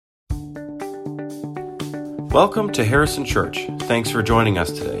Welcome to Harrison Church. Thanks for joining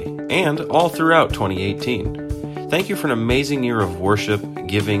us today and all throughout 2018. Thank you for an amazing year of worship,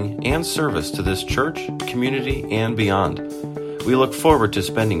 giving, and service to this church, community, and beyond. We look forward to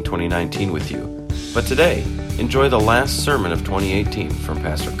spending 2019 with you. But today, enjoy the last sermon of 2018 from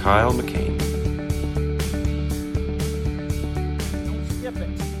Pastor Kyle McCain.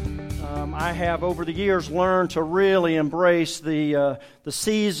 I have over the years learned to really embrace the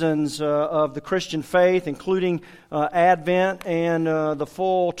seasons of the Christian faith, including Advent and the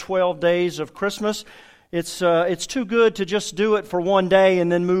full 12 days of Christmas. It's too good to just do it for one day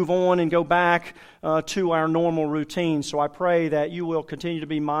and then move on and go back to our normal routine. So I pray that you will continue to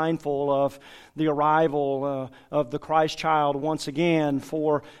be mindful of the arrival of the Christ child once again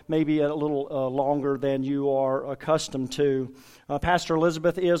for maybe a little longer than you are accustomed to. Pastor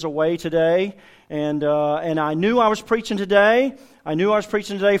Elizabeth is away today, and I knew I was preaching today. I knew I was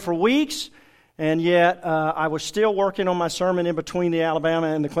preaching today for weeks, and yet I was still working on my sermon in between the Alabama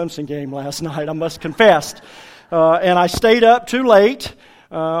and the Clemson game last night, I must confess. And I stayed up too late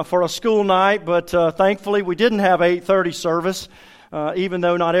for a school night, but thankfully we didn't have 8:30 service, even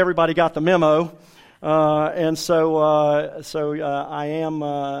though not everybody got the memo. And so I am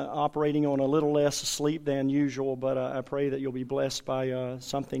operating on a little less sleep than usual, but I pray that you'll be blessed by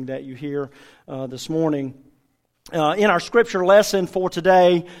something that you hear this morning. In our scripture lesson for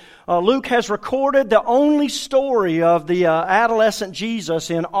today, Luke has recorded the only story of the adolescent Jesus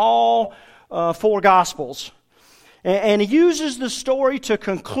in all four Gospels. And he uses the story to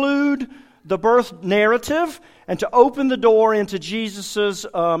conclude the birth narrative and to open the door into Jesus'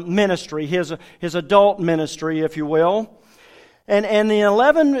 ministry, his adult ministry, if you will. And the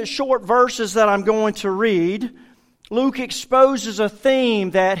 11 short verses that I'm going to read, Luke exposes a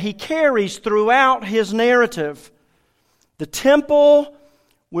theme that he carries throughout his narrative. The temple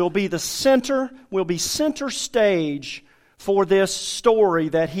will be center stage for this story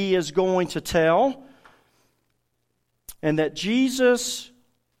that he is going to tell. And that Jesus'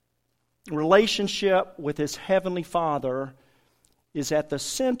 relationship with his heavenly Father is at the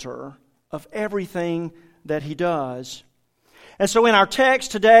center of everything that he does. And so in our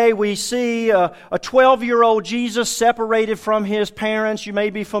text today, we see a 12-year-old Jesus separated from his parents. You may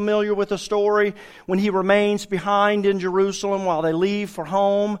be familiar with the story when he remains behind in Jerusalem while they leave for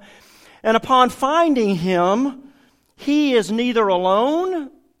home. And upon finding him, he is neither alone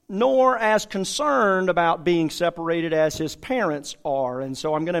nor as concerned about being separated as his parents are. And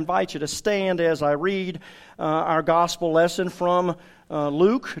so I'm going to invite you to stand as I read our gospel lesson from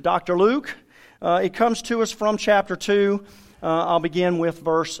Luke, Dr. Luke. It comes to us from chapter 2. I'll begin with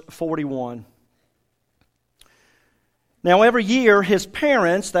verse 41. Now every year his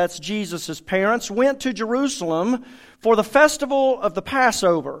parents, that's Jesus' parents, went to Jerusalem for the festival of the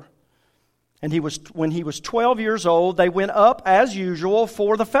Passover. And when he was 12 years old, they went up as usual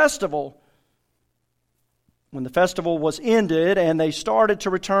for the festival. When the festival was ended and they started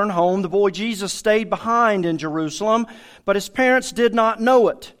to return home, the boy Jesus stayed behind in Jerusalem, but his parents did not know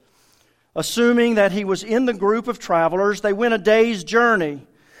it. Assuming that he was in the group of travelers, they went a day's journey.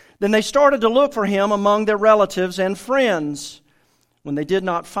 Then they started to look for him among their relatives and friends. When they did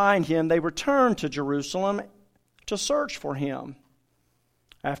not find him, they returned to Jerusalem to search for him.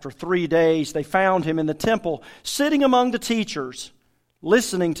 After 3 days, they found him in the temple, sitting among the teachers,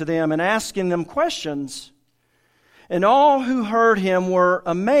 listening to them and asking them questions. And all who heard him were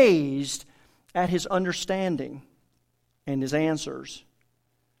amazed at his understanding and his answers.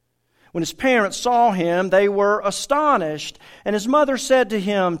 When his parents saw him, they were astonished. And his mother said to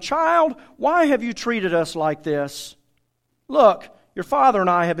him, "Child, why have you treated us like this? Look, your father and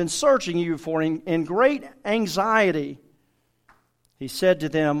I have been searching you for in great anxiety." He said to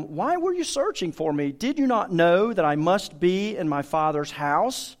them, "Why were you searching for me? Did you not know that I must be in my Father's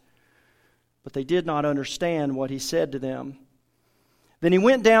house?" But they did not understand what he said to them. Then he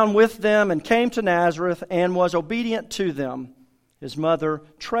went down with them and came to Nazareth and was obedient to them. His mother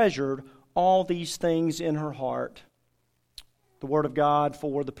treasured all these things in her heart. The word of God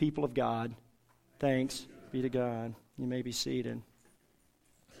for the people of God. Thanks be to God. You may be seated.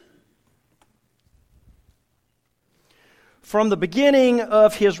 From the beginning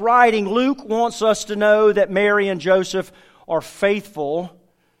of his writing, Luke wants us to know that Mary and Joseph are faithful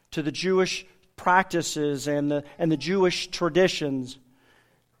to the Jewish practices and the Jewish traditions.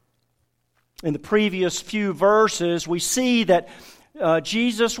 In the previous few verses, we see that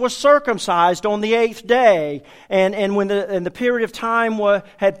Jesus was circumcised on the 8th day, and when the period of time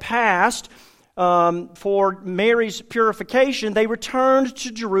had passed for Mary's purification, they returned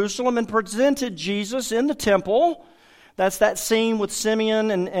to Jerusalem and presented Jesus in the temple. That's that scene with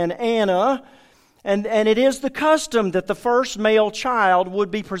Simeon and Anna And it is the custom that the first male child would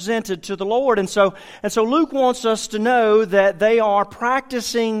be presented to the Lord. And so Luke wants us to know that they are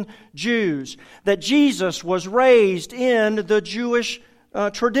practicing Jews, that Jesus was raised in the Jewish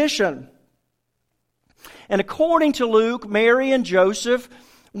tradition. And according to Luke, Mary and Joseph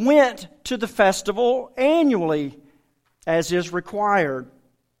went to the festival annually, as is required.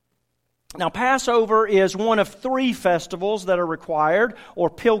 Now, Passover is one of 3 festivals that are required, or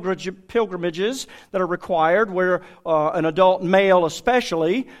pilgrimages that are required, where an adult male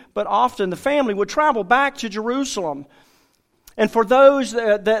especially, but often the family would travel back to Jerusalem. And for those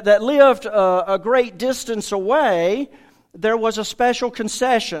that lived a great distance away, there was a special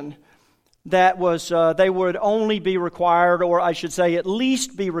concession that was they would only be required, or I should say at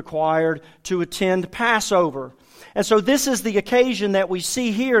least be required, to attend Passover. And so this is the occasion that we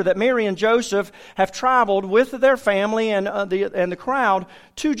see here, that Mary and Joseph have traveled with their family and the crowd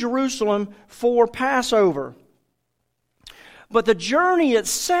to Jerusalem for Passover. But the journey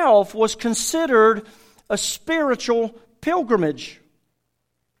itself was considered a spiritual pilgrimage.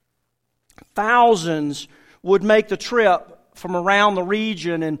 Thousands would make the trip from around the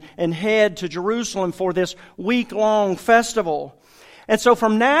region and head to Jerusalem for this week-long festival. And so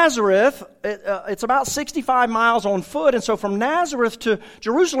from Nazareth, it's about 65 miles on foot, and so from Nazareth to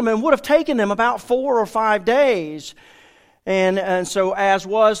Jerusalem, it would have taken them about 4 or 5 days. And so, as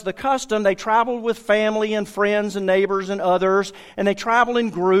was the custom, they traveled with family and friends and neighbors and others, and they traveled in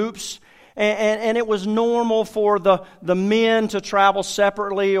groups. And it was normal for the men to travel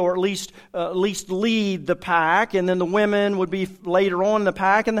separately, or at least lead the pack, and then the women would be later on in the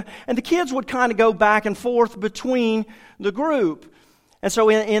pack, and the kids would kind of go back and forth between the group. And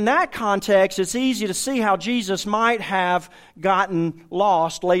so in that context, it's easy to see how Jesus might have gotten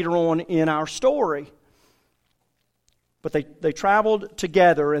lost later on in our story. But they traveled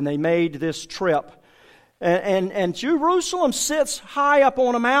together and they made this trip. And Jerusalem sits high up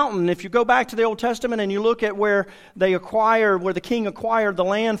on a mountain. If you go back to the Old Testament and you look at where the king acquired the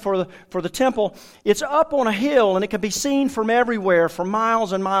land for the temple, it's up on a hill and it can be seen from everywhere, for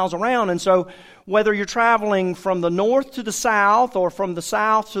miles and miles around. And so whether you're traveling from the north to the south or from the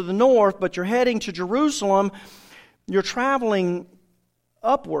south to the north, but you're heading to Jerusalem, you're traveling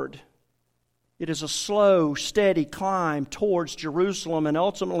upward. It is a slow, steady climb towards Jerusalem and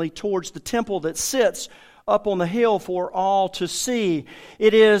ultimately towards the temple that sits up on the hill for all to see.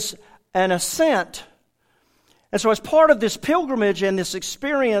 It is an ascent. And so as part of this pilgrimage and this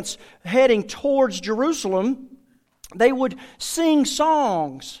experience heading towards Jerusalem, they would sing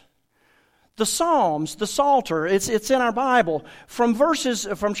songs. The Psalms, the Psalter, it's in our Bible. From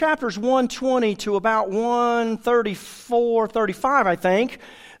chapters 120 to about 134, 35, I think,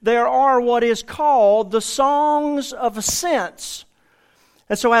 there are what is called the Songs of Ascents.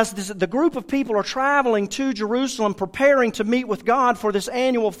 And so as the group of people are traveling to Jerusalem, preparing to meet with God for this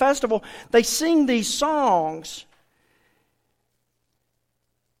annual festival, they sing these songs.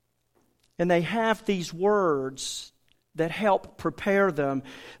 And they have these words that help prepare them.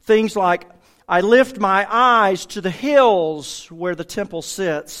 Things like, I lift my eyes to the hills where the temple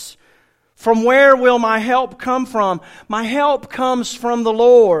sits. From where will my help come from? My help comes from the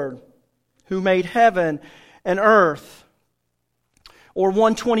Lord, who made heaven and earth. Or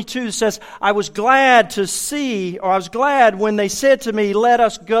 122 says, I was glad when they said to me, let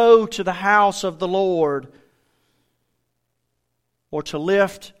us go to the house of the Lord. Or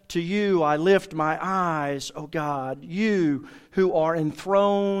to you I lift my eyes, O God, you who are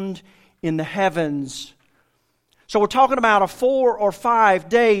enthroned in the heavens. So we're talking about a 4 or 5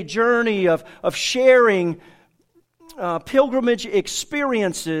 day journey of sharing pilgrimage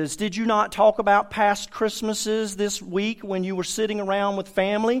experiences. Did you not talk about past Christmases this week when you were sitting around with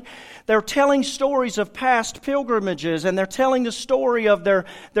family? They're telling stories of past pilgrimages, and they're telling the story of their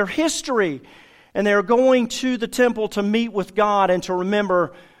history. And they're going to the temple to meet with God and to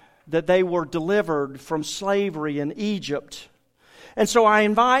remember that they were delivered from slavery in Egypt. And so I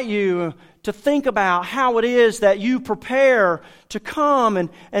invite you to think about how it is that you prepare to come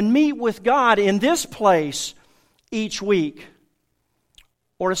and meet with God in this place each week,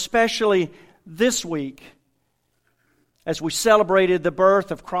 or especially this week, as we celebrated the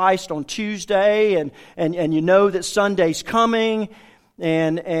birth of Christ on Tuesday, and you know that Sunday's coming,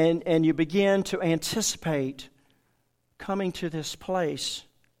 and you begin to anticipate coming to this place.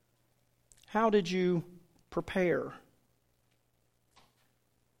 How did you prepare?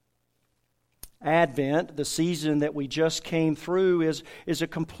 Advent, the season that we just came through, is a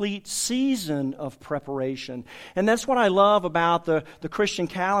complete season of preparation. And that's what I love about the Christian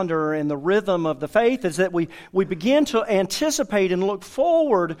calendar and the rhythm of the faith, is that we begin to anticipate and look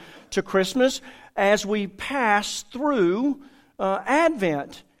forward to Christmas as we pass through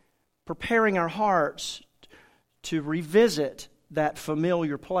Advent, preparing our hearts to revisit that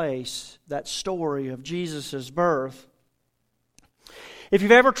familiar place, that story of Jesus' birth. If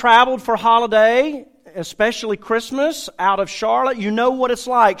you've ever traveled for a holiday, especially Christmas, out of Charlotte, you know what it's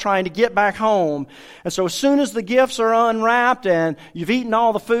like trying to get back home. And so as soon as the gifts are unwrapped and you've eaten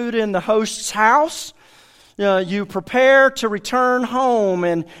all the food in the host's house, you prepare to return home,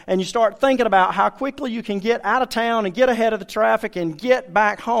 and you start thinking about how quickly you can get out of town and get ahead of the traffic and get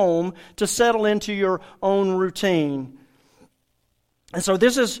back home to settle into your own routine. And so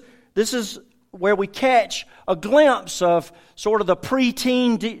this is where we catch a glimpse of sort of the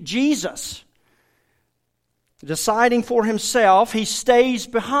preteen Jesus. Deciding for himself, he stays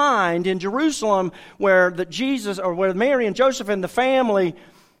behind in Jerusalem where where Mary and Joseph and the family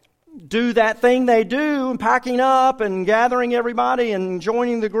do that thing they do, packing up and gathering everybody and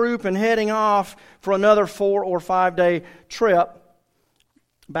joining the group and heading off for another 4 or 5 day trip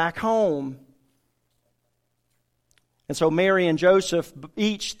back home. And so Mary and Joseph,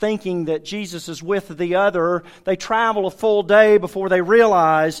 each thinking that Jesus is with the other, they travel a full day before they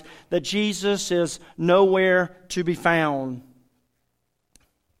realize that Jesus is nowhere to be found.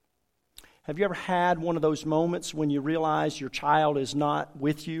 Have you ever had one of those moments when you realize your child is not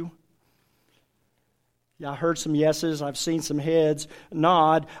with you? Yeah, I heard some yeses. I've seen some heads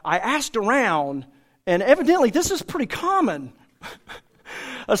nod. I asked around, and evidently this is pretty common,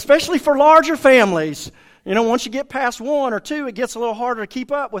 especially for larger families. You know, once you get past 1 or 2, it gets a little harder to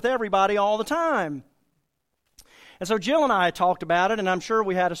keep up with everybody all the time. And so Jill and I talked about it, and I'm sure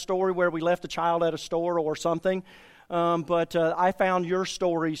we had a story where we left a child at a store or something. But I found your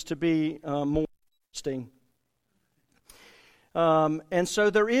stories to be more interesting. And so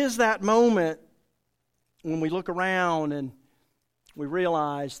there is that moment when we look around and we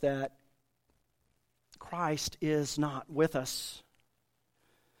realize that Christ is not with us.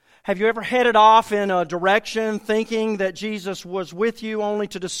 Have you ever headed off in a direction thinking that Jesus was with you only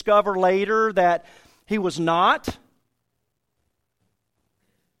to discover later that He was not?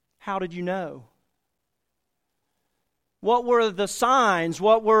 How did you know? What were the signs?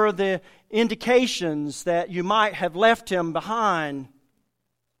 What were the indications that you might have left Him behind?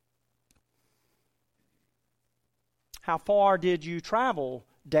 How far did you travel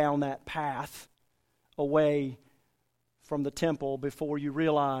down that path away from the temple before you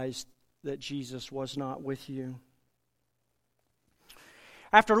realized that Jesus was not with you?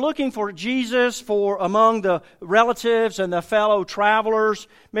 After looking for Jesus among the relatives and the fellow travelers,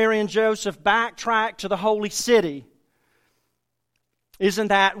 Mary and Joseph backtracked to the holy city. Isn't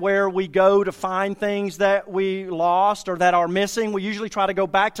that where we go to find things that we lost or that are missing? We usually try to go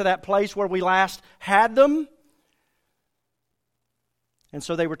back to that place where we last had them. And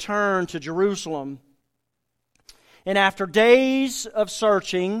so they returned to Jerusalem. And after days of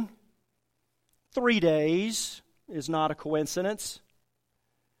searching, 3 days is not a coincidence,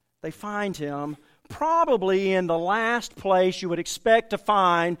 they find Him probably in the last place you would expect to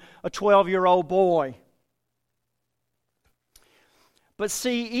find a 12-year-old boy. But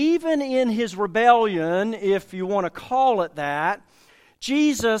see, even in His rebellion, if you want to call it that,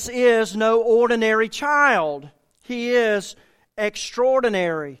 Jesus is no ordinary child. He is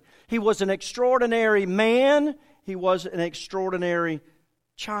extraordinary. He was an extraordinary man. He was an extraordinary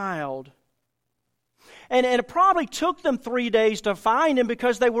child. And it probably took them 3 days to find Him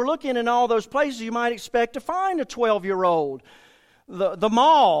because they were looking in all those places you might expect to find a 12-year-old. The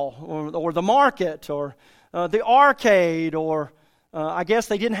mall or the market or the arcade or I guess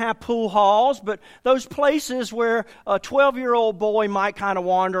they didn't have pool halls, but those places where a 12-year-old boy might kind of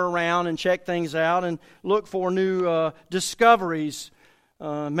wander around and check things out and look for new discoveries.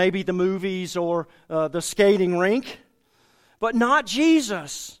 Maybe the movies or the skating rink. But not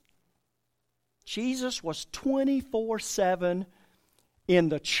Jesus. Jesus was 24/7 in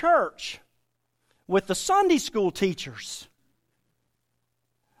the church with the Sunday school teachers.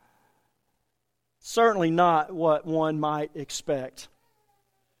 Certainly not what one might expect.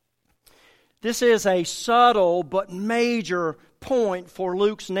 This is a subtle but major point for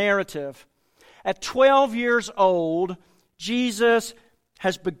Luke's narrative. At 12 years old, Jesus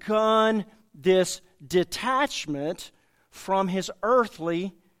has begun this detachment from His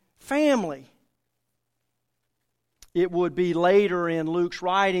earthly family. It would be later in Luke's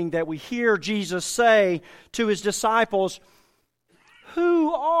writing that we hear Jesus say to His disciples,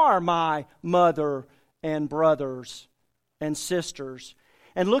 "Who are are my mother and brothers and sisters.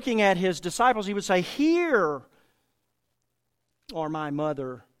 And looking at his disciples, he would say, here are my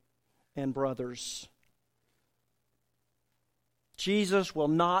mother and brothers. Jesus will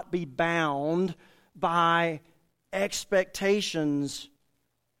not be bound by expectations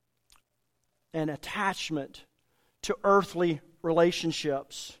and attachment to earthly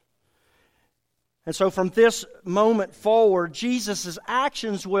relationships. And so from this moment forward, Jesus'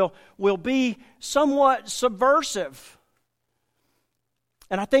 actions will be somewhat subversive.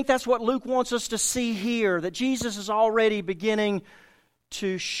 And I think that's what Luke wants us to see here, that Jesus is already beginning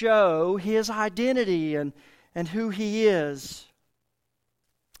to show his identity and who he is.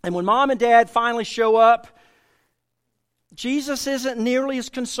 And when Mom and Dad finally show up, Jesus isn't nearly as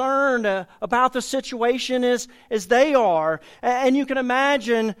concerned about the situation as they are. And you can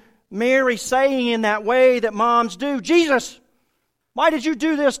imagine Mary saying in that way that moms do, Jesus, why did you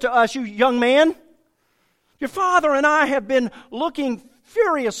do this to us, you young man? Your father and I have been looking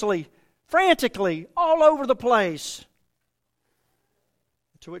furiously, frantically, all over the place.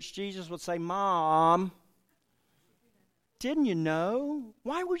 To which Jesus would say, Mom, didn't you know?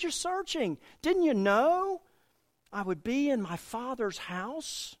 Why were you searching? Didn't you know I would be in my Father's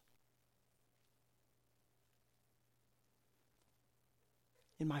house?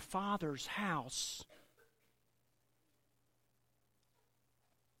 In my Father's house.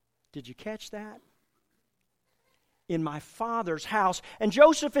 Did you catch that? In my Father's house. And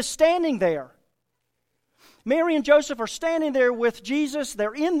Joseph is standing there. Mary and Joseph are standing there with Jesus.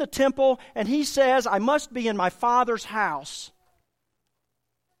 They're in the temple, and he says, I must be in my Father's house.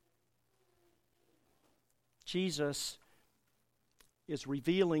 Jesus is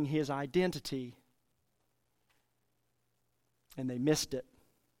revealing his identity, and they missed it.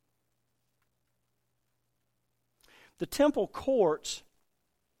 The temple courts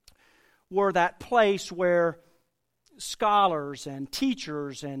were that place where scholars and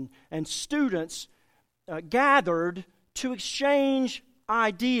teachers and students gathered to exchange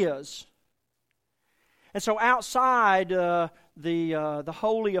ideas. And so outside the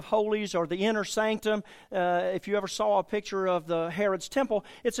Holy of Holies or the inner sanctum, if you ever saw a picture of the Herod's temple,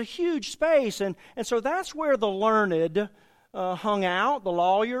 it's a huge space. And so that's where the learned hung out, the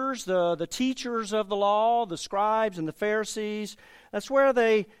lawyers, the teachers of the law, the scribes and the Pharisees. That's where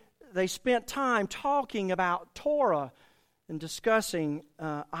they spent time talking about Torah and discussing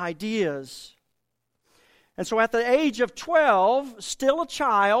ideas. And so at the age of 12, still a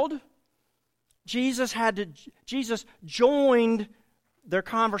child, Jesus joined their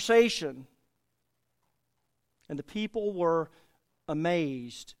conversation. And the people were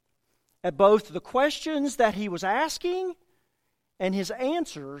amazed at both the questions that he was asking and his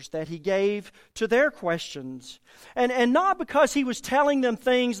answers that he gave to their questions. And not because he was telling them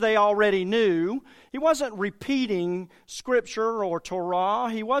things they already knew. He wasn't repeating Scripture or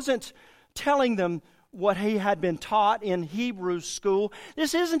Torah. He wasn't telling them what he had been taught in Hebrew school.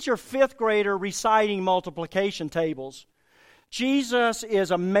 This isn't your fifth grader reciting multiplication tables. Jesus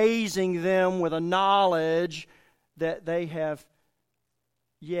is amazing them with a knowledge that they have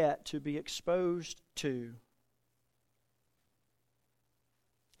yet to be exposed to.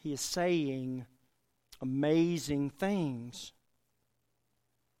 He is saying amazing things.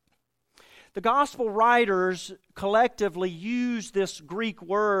 The gospel writers collectively use this Greek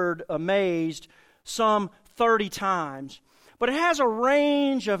word amazed some 30 times. But it has a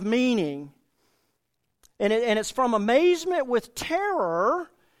range of meaning. And it's from amazement with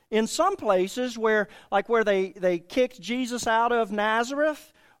terror in some places where they kicked Jesus out of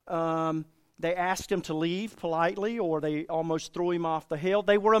Nazareth. They asked him to leave politely, or they almost threw him off the hill.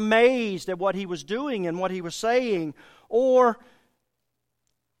 They were amazed at what he was doing and what he was saying. Or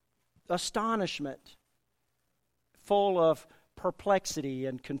astonishment, full of perplexity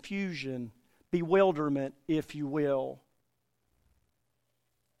and confusion, bewilderment, if you will.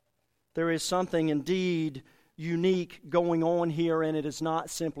 There is something indeed unique going on here, and it is not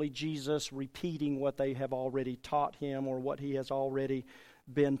simply Jesus repeating what they have already taught him or what he has already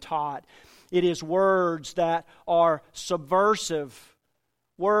been taught. It is words that are subversive,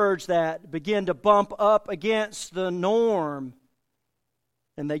 words that begin to bump up against the norm,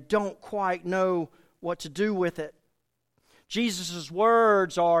 and they don't quite know what to do with it. Jesus'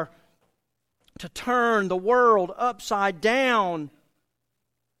 words are to turn the world upside down.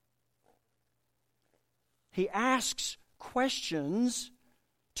 He asks questions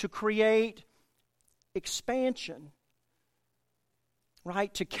to create expansion,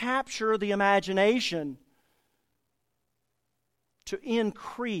 right? To capture the imagination, to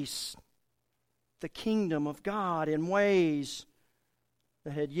increase the kingdom of God in ways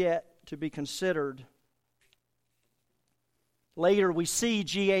that had yet to be considered. Later we see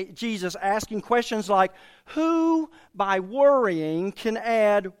Jesus asking questions like, who by worrying can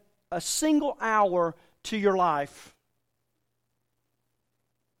add a single hour to your life?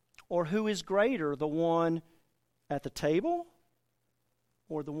 Or who is greater, the one at the table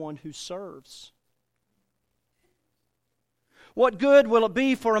or the one who serves? What good will it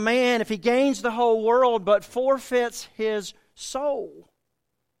be for a man if he gains the whole world but forfeits his soul?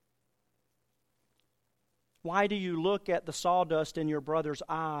 Why do you look at the sawdust in your brother's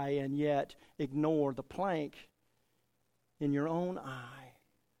eye and yet ignore the plank in your own eye?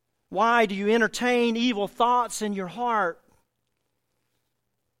 Why do you entertain evil thoughts in your heart?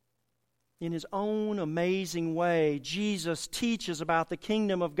 In His own amazing way, Jesus teaches about the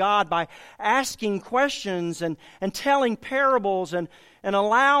kingdom of God by asking questions and telling parables and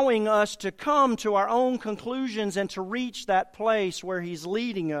allowing us to come to our own conclusions and to reach that place where He's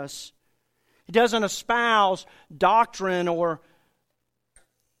leading us. He doesn't espouse doctrine or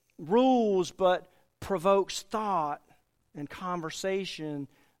rules, but provokes thought and conversation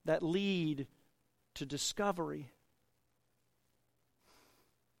that lead to discovery.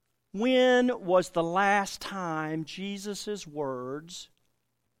 When was the last time Jesus' words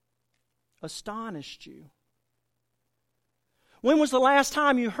astonished you? When was the last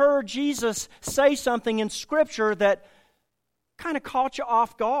time you heard Jesus say something in Scripture that kind of caught you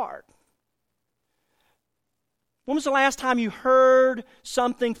off guard? When was the last time you heard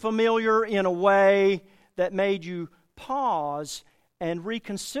something familiar in a way that made you pause and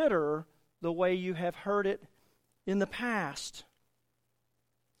reconsider the way you have heard it in the past?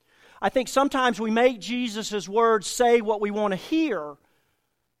 I think sometimes we make Jesus' words say what we want to hear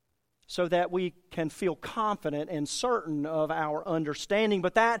so that we can feel confident and certain of our understanding.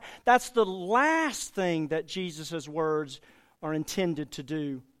 But that's the last thing that Jesus' words are intended to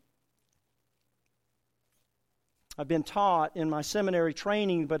do. I've been taught in my seminary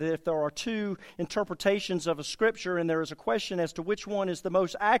training, but if there are two interpretations of a Scripture and there is a question as to which one is the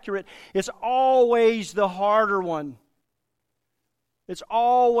most accurate, it's always the harder one. It's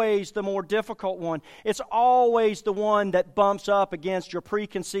always the more difficult one. It's always the one that bumps up against your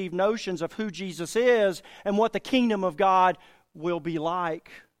preconceived notions of who Jesus is and what the kingdom of God will be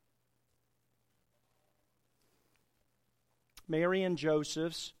like. Mary and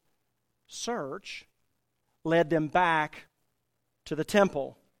Joseph's search led them back to the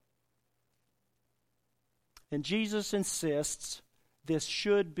temple. And Jesus insists this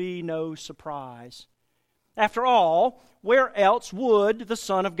should be no surprise. After all, where else would the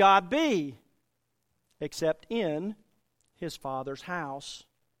Son of God be except in His Father's house?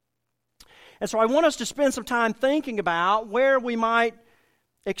 And so I want us to spend some time thinking about where we might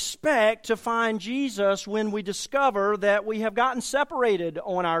expect to find Jesus when we discover that we have gotten separated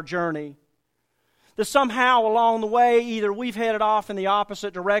on our journey. That somehow along the way, either we've headed off in the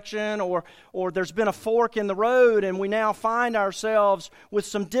opposite direction or there's been a fork in the road and we now find ourselves with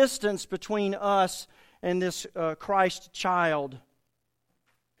some distance between us and this Christ child.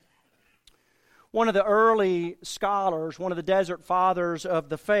 One of the early scholars, one of the desert fathers of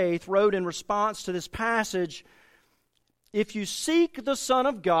the faith, wrote in response to this passage, "If you seek the Son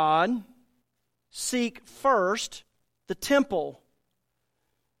of God, seek first the temple.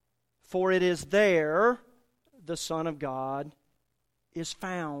 For it is there the Son of God is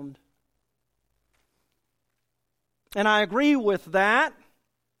found." And I agree with that,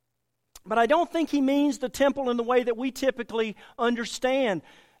 but I don't think he means the temple in the way that we typically understand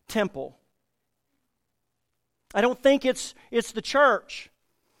temple. I don't think it's the church,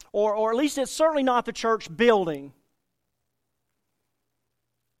 or at least it's certainly not the church building.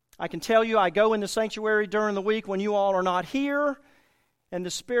 I can tell you I go in the sanctuary during the week when you all are not here, and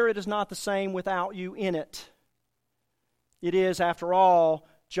the Spirit is not the same without you in it. It is, after all,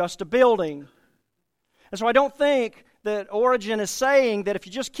 just a building. And so I don't think that Origen is saying that if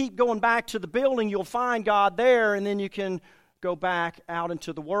you just keep going back to the building, you'll find God there, and then you can go back out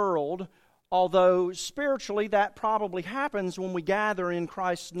into the world. Although spiritually that probably happens when we gather in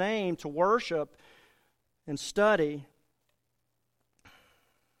Christ's name to worship and study.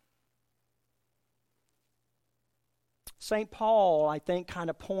 St. Paul, I think, kind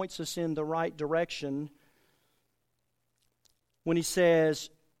of points us in the right direction when he says,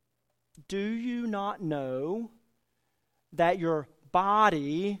 "Do you not know that your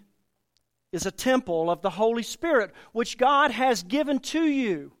body is a temple of the Holy Spirit, which God has given to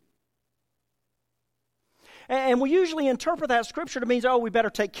you?" And we usually interpret that Scripture to mean, we better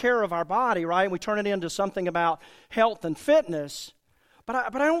take care of our body, right? And we turn it into something about health and fitness. But I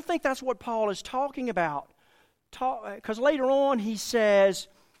don't think that's what Paul is talking about. because later on he says,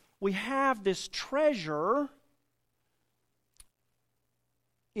 we have this treasure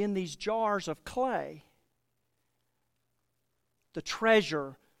in these jars of clay. The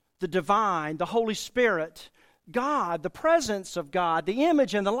treasure, the divine, the Holy Spirit, God, the presence of God, the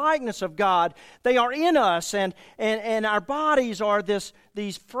image and the likeness of God, they are in us, and our bodies are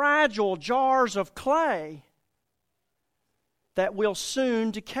these fragile jars of clay that will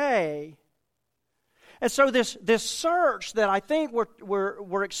soon decay. And so this search that I think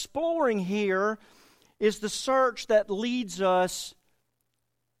we're exploring here is the search that leads us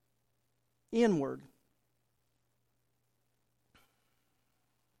inward.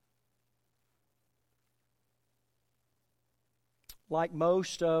 Like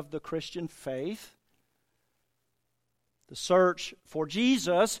most of the Christian faith, the search for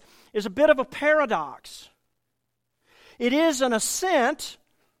Jesus is a bit of a paradox. It is an ascent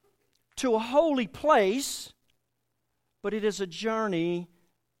to a holy place, but it is a journey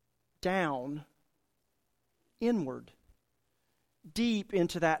down, inward, deep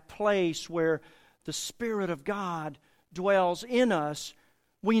into that place where the Spirit of God dwells in us.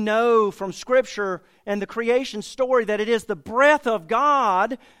 We know from Scripture and the creation story that it is the breath of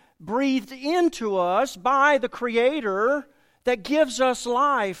God breathed into us by the Creator that gives us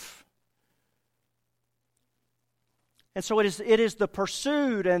life. And so it is the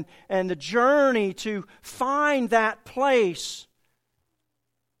pursuit and the journey to find that place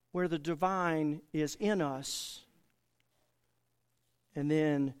where the divine is in us, and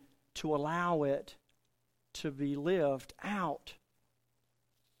then to allow it to be lived out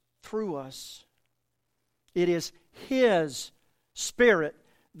through us. It is His Spirit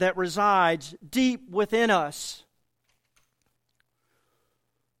that resides deep within us.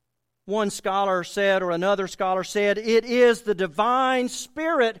 One scholar said, or another scholar said, it is the divine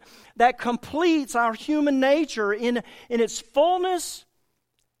Spirit that completes our human nature in its fullness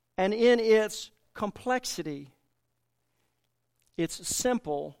and in its complexity. It's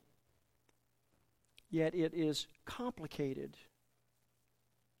simple, yet it is complicated.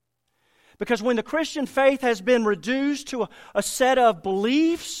 Because when the Christian faith has been reduced to a set of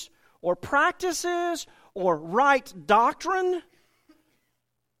beliefs or practices or right doctrine,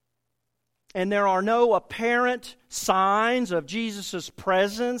 and there are no apparent signs of Jesus'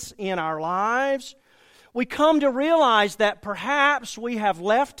 presence in our lives, we come to realize that perhaps we have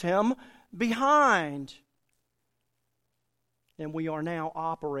left Him behind. And we are now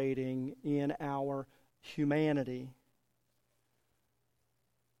operating in our humanity.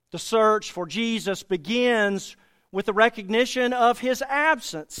 The search for Jesus begins with the recognition of His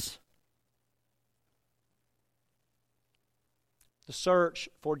absence. The search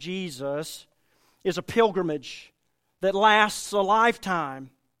for Jesus is a pilgrimage that lasts a lifetime.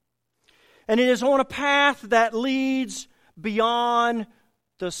 And it is on a path that leads beyond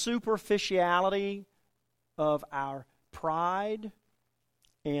the superficiality of our pride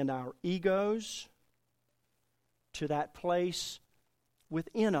and our egos to that place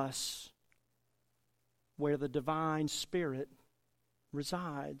within us where the divine Spirit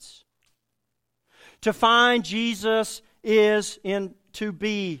resides. To find Jesus is to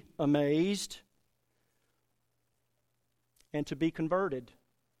be amazed and to be converted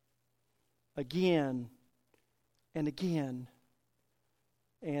again and again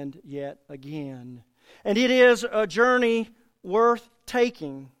and yet again. And it is a journey worth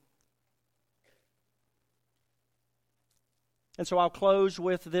taking. And so I'll close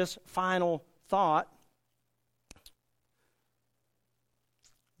with this final thought.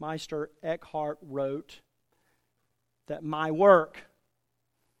 Meister Eckhart wrote that my work,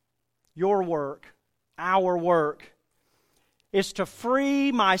 your work, our work, is to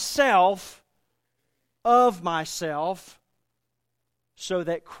free myself of myself so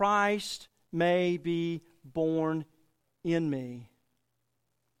that Christ may be born in me.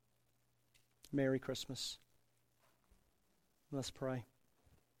 Merry Christmas. Let's pray.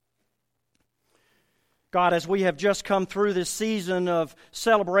 God, as we have just come through this season of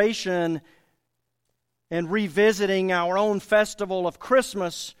celebration and revisiting our own festival of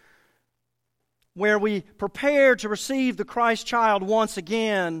Christmas, where we prepare to receive the Christ child once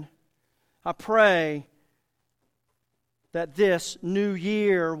again, I pray that this new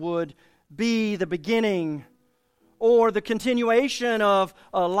year would be the beginning or the continuation of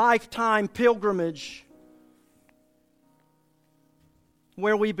a lifetime pilgrimage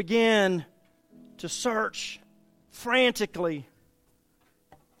where we begin to search frantically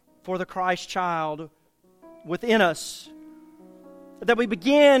for the Christ child within us. That we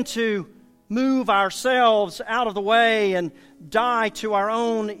begin to move ourselves out of the way and die to our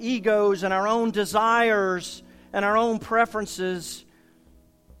own egos and our own desires and our own preferences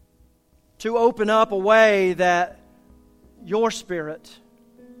to open up a way that Your Spirit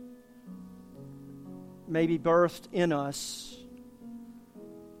may be birthed in us.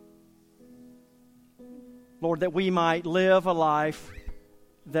 Lord, that we might live a life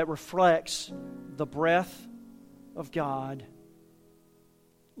that reflects the breath of God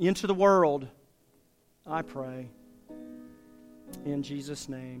into the world, I pray. In Jesus'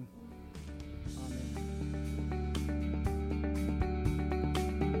 name, amen.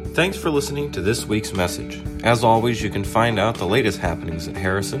 Thanks for listening to this week's message. As always, you can find out the latest happenings at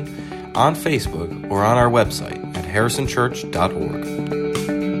Harrison on Facebook or on our website at harrisonchurch.org.